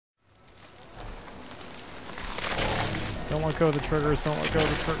Don't let go of the triggers, don't let go of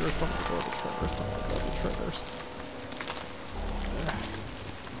the triggers, don't let go of the triggers, don't let go of the triggers.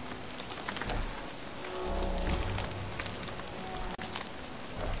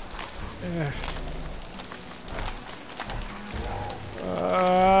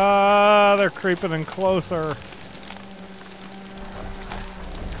 They're creeping in closer.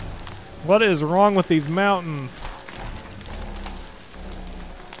 What is wrong with these mountains?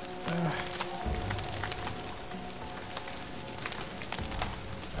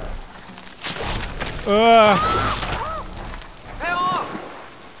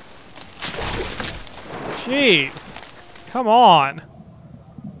 Jeez. Come on.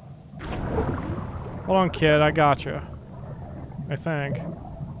 Hold on, kid. I got you. I think.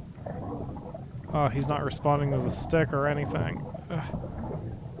 Oh, he's not responding to the stick or anything.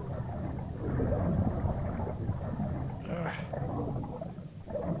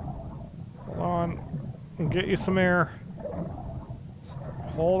 Hold on. We'll get you some air. Just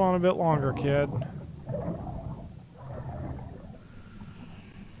hold on a bit longer, kid.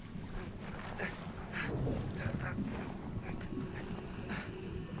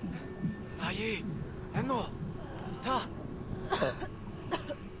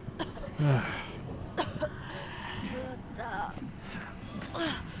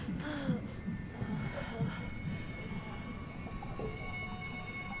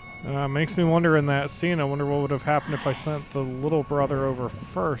 Makes me wonder in that scene, I wonder what would have happened if I sent the little brother over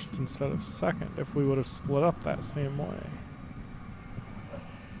first instead of second, if we would have split up that same way.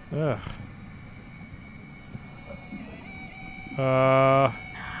 Ugh.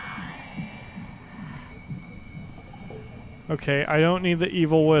 Okay, I don't need the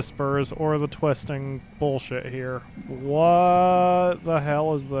evil whispers or the twisting bullshit here. What the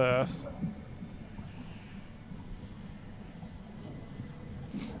hell is this?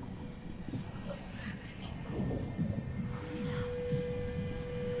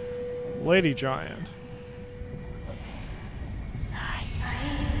 Lady Giant.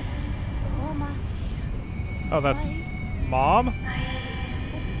 Oh, that's Mom?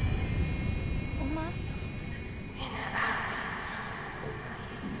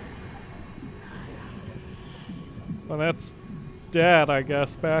 Well, that's Dad, I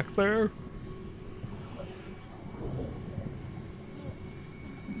guess, back there.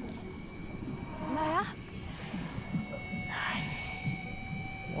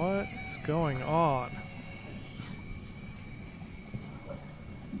 What is going on?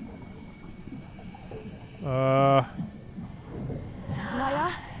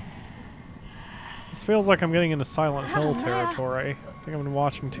 This feels like I'm getting into Silent Hill territory. I think I've been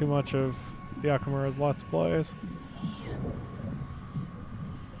watching too much of the Akamura's Let's Plays.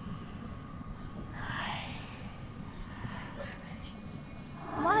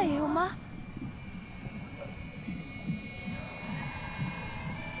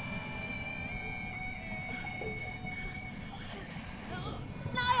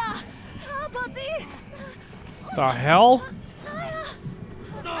 The hell?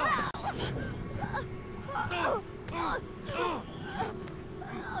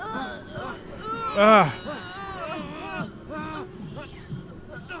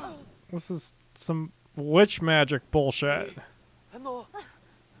 This is some witch magic bullshit.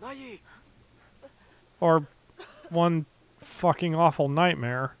 Or one fucking awful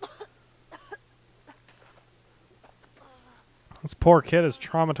nightmare. This poor kid is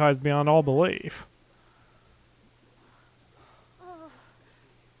traumatized beyond all belief.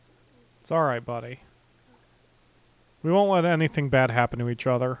 It's alright, buddy. We won't let anything bad happen to each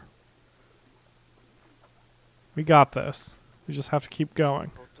other. We got this. We just have to keep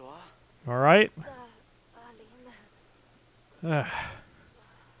going. Alright? Ugh.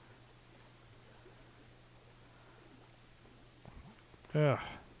 Ugh.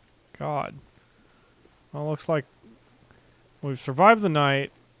 God. Well, it looks like we've survived the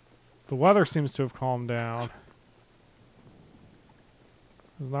night. The weather seems to have calmed down.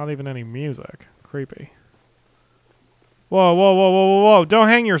 There's not even any music. Creepy. Whoa, whoa, whoa, whoa, whoa, whoa. Don't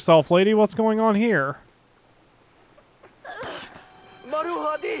hang yourself, lady. What's going on here?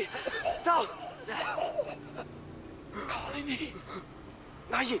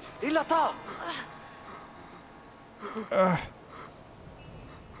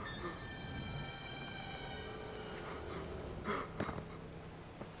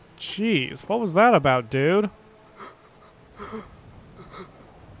 Jeez, what was that about, dude?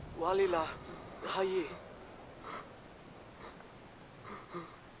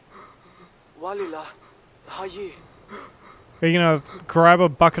 Are you gonna grab a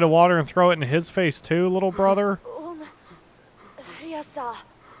bucket of water and throw it in his face too, little brother?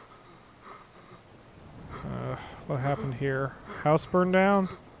 What happened here? House burned down?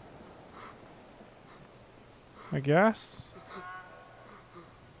 I guess?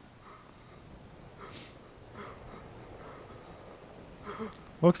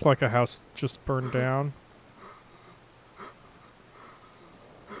 Looks like a house just burned down.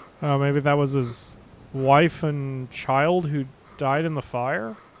 Oh, maybe that was his wife and child who died in the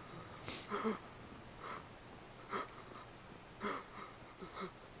fire?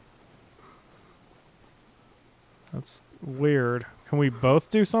 That's weird. Can we both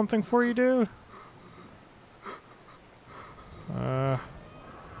do something for you, dude?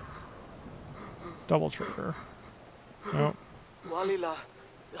 Double trigger. Nope.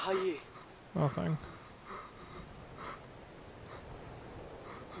 Nothing.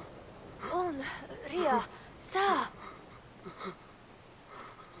 Ria, sa.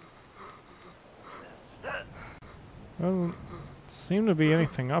 Doesn't seem to be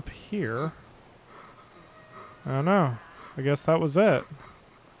anything up here. I don't know. I guess that was it.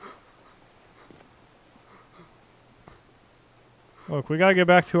 Look, we gotta get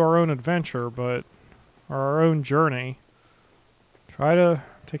back to our own adventure, or our own journey. Try to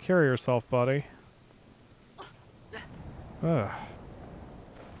take care of yourself, buddy. Ugh.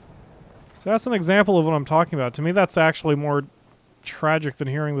 So that's an example of what I'm talking about. To me, that's actually more tragic than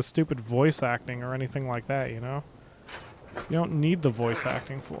hearing the stupid voice acting or anything like that, you know? You don't need the voice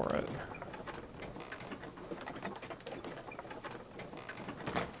acting for it.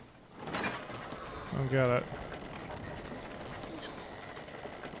 I don't get it.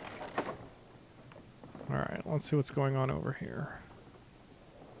 Alright, let's see what's going on over here.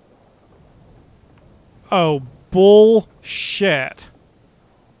 Oh, bullshit.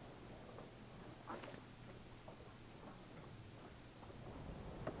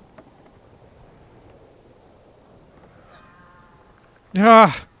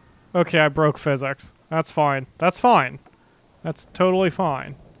 Ah, okay, I broke physics. That's fine. That's fine. That's totally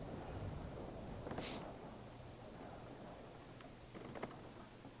fine.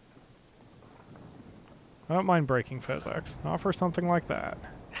 I don't mind breaking physics. Not for something like that.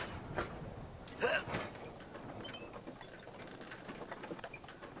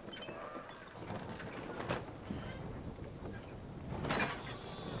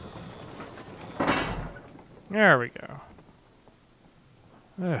 There we go.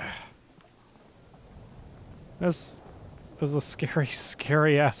 Ugh. This is a scary,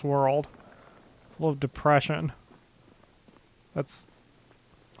 scary ass world. Full of depression. That's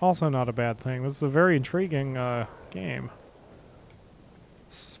also not a bad thing. This is a very intriguing game.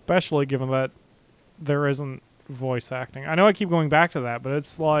 Especially given that there isn't voice acting. I know I keep going back to that, but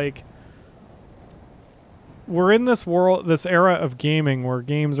it's like we're in this world, this era of gaming where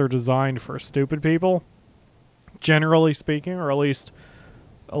games are designed for stupid people, generally speaking, or at least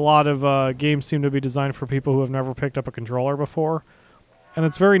a lot of games seem to be designed for people who have never picked up a controller before. And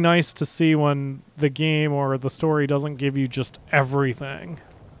it's very nice to see when the game or the story doesn't give you just everything.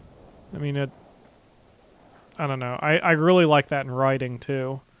 I mean, I don't know. I really like that in writing,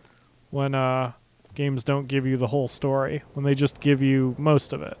 too. When games don't give you the whole story. When they just give you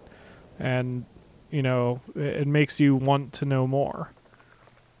most of it. And, you know, it makes you want to know more.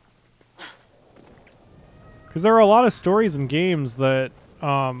 Because there are a lot of stories in games that,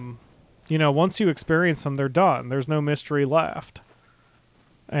 you know, once you experience them, they're done. There's no mystery left.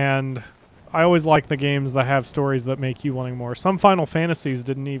 And I always like the games that have stories that make you wanting more. Some Final Fantasies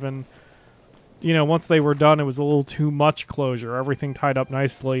didn't even, you know, once they were done, it was a little too much closure. Everything tied up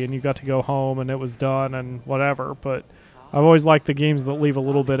nicely, and you got to go home, and it was done, and whatever. But I've always liked the games that leave a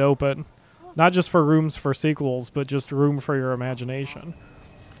little bit open. Not just for rooms for sequels, but just room for your imagination.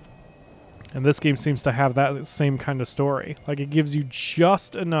 And this game seems to have that same kind of story. Like, it gives you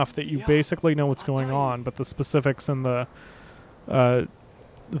just enough that you basically know what's going on, but the specifics and the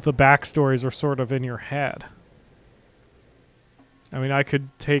backstories are sort of in your head. I mean, I could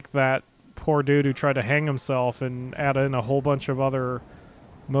take that poor dude who tried to hang himself and add in a whole bunch of other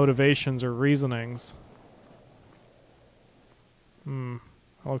motivations or reasonings. It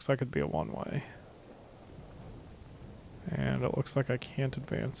looks like it'd be a one-way. And it looks like I can't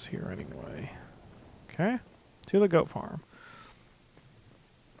advance here anyway. Okay, to the goat farm.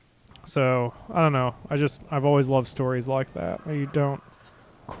 So, I don't know. I've always loved stories like that, where you don't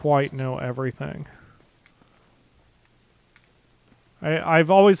quite know everything. I've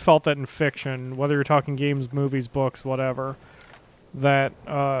always felt that in fiction, whether you're talking games, movies, books, whatever, that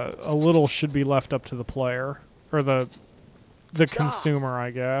a little should be left up to the player, or the consumer, I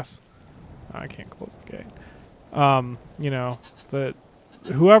guess. I can't close the gate. You know, that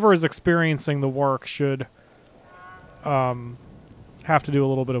whoever is experiencing the work should have to do a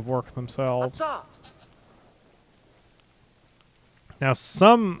little bit of work themselves. Now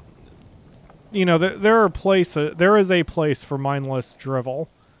some, you know, there is a place for mindless drivel,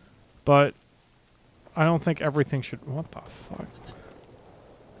 but I don't think everything should. What the fuck?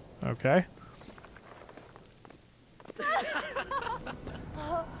 Okay.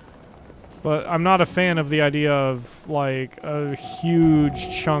 But I'm not a fan of the idea of, like, a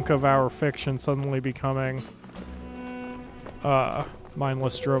huge chunk of our fiction suddenly becoming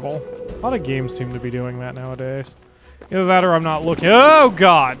mindless drivel. A lot of games seem to be doing that nowadays. Either that or I'm not looking. Oh,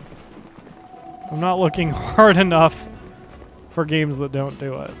 God! I'm not looking hard enough for games that don't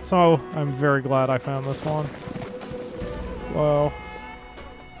do it. So I'm very glad I found this one. Whoa.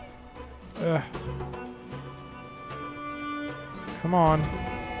 Come on.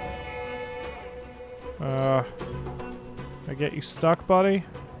 I get you stuck, buddy?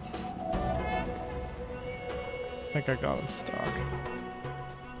 I think I got him stuck.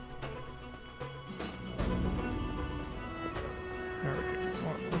 There we go.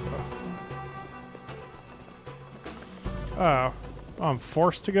 What the fuck? Oh. I'm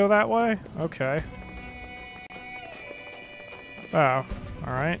forced to go that way? Okay. Oh.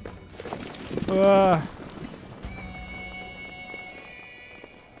 Alright.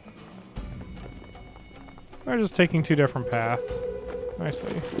 We're just taking two different paths. I see.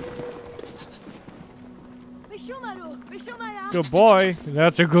 Good boy.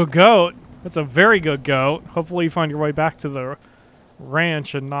 That's a good goat. That's a very good goat. Hopefully you find your way back to the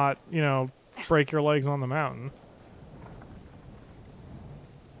ranch and not, you know, break your legs on the mountain.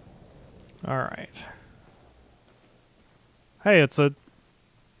 Alright. Hey, it's a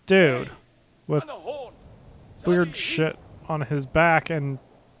dude with weird shit on his back and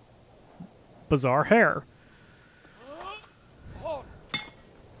bizarre hair.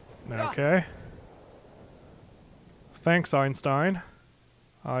 Okay. Thanks, Einstein.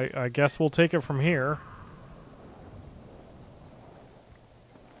 I guess we'll take it from here.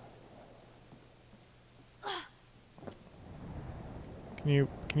 Can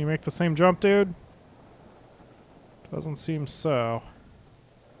you make the same jump, dude? Doesn't seem so.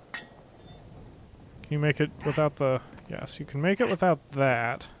 Can you make it without the... Yes, you can make it without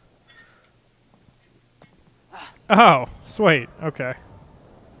that. Oh, sweet. Okay.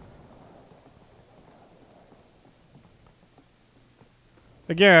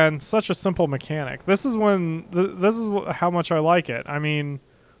 Again, such a simple mechanic. This is when this is how much I like it. I mean,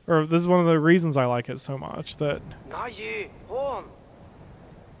 or this is one of the reasons I like it so much, that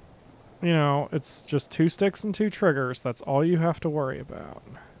you know, it's just 2 sticks and 2 triggers. That's all you have to worry about.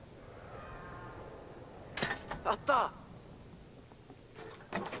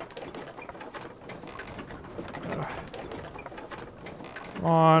 Come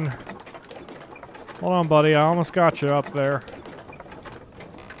on. Hold on, buddy. I almost got you up there.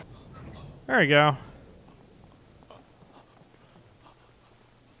 There you go.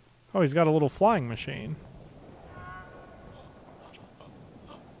 Oh, he's got a little flying machine.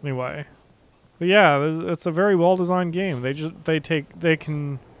 Anyway. But yeah, it's a very well-designed game. They take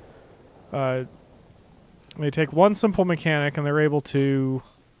one simple mechanic and they're able to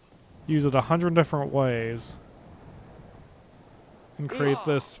use it 100 different ways and create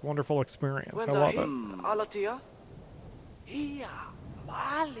this wonderful experience. I love it.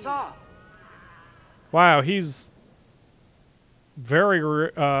 Wow, he's very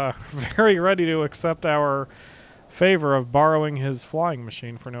ready to accept our favor of borrowing his flying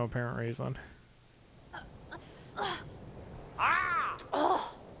machine for no apparent reason.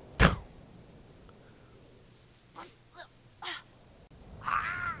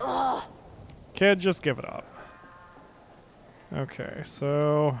 Kid, just give it up. Okay,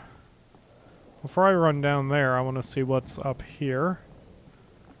 so before I run down there, I want to see what's up here.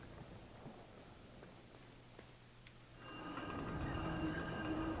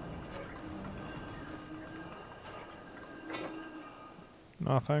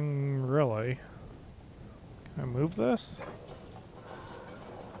 Nothing really. Can I move this?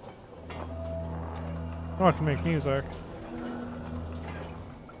 Oh, I can make music.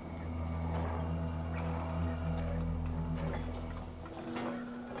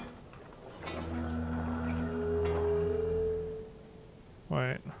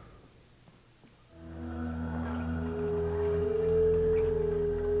 Wait.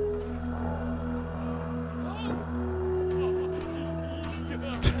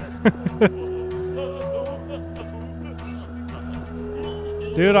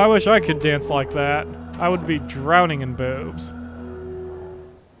 Dude, I wish I could dance like that. I would be drowning in boobs.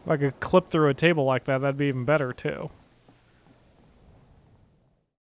 If I could clip through a table like that, that'd be even better, too.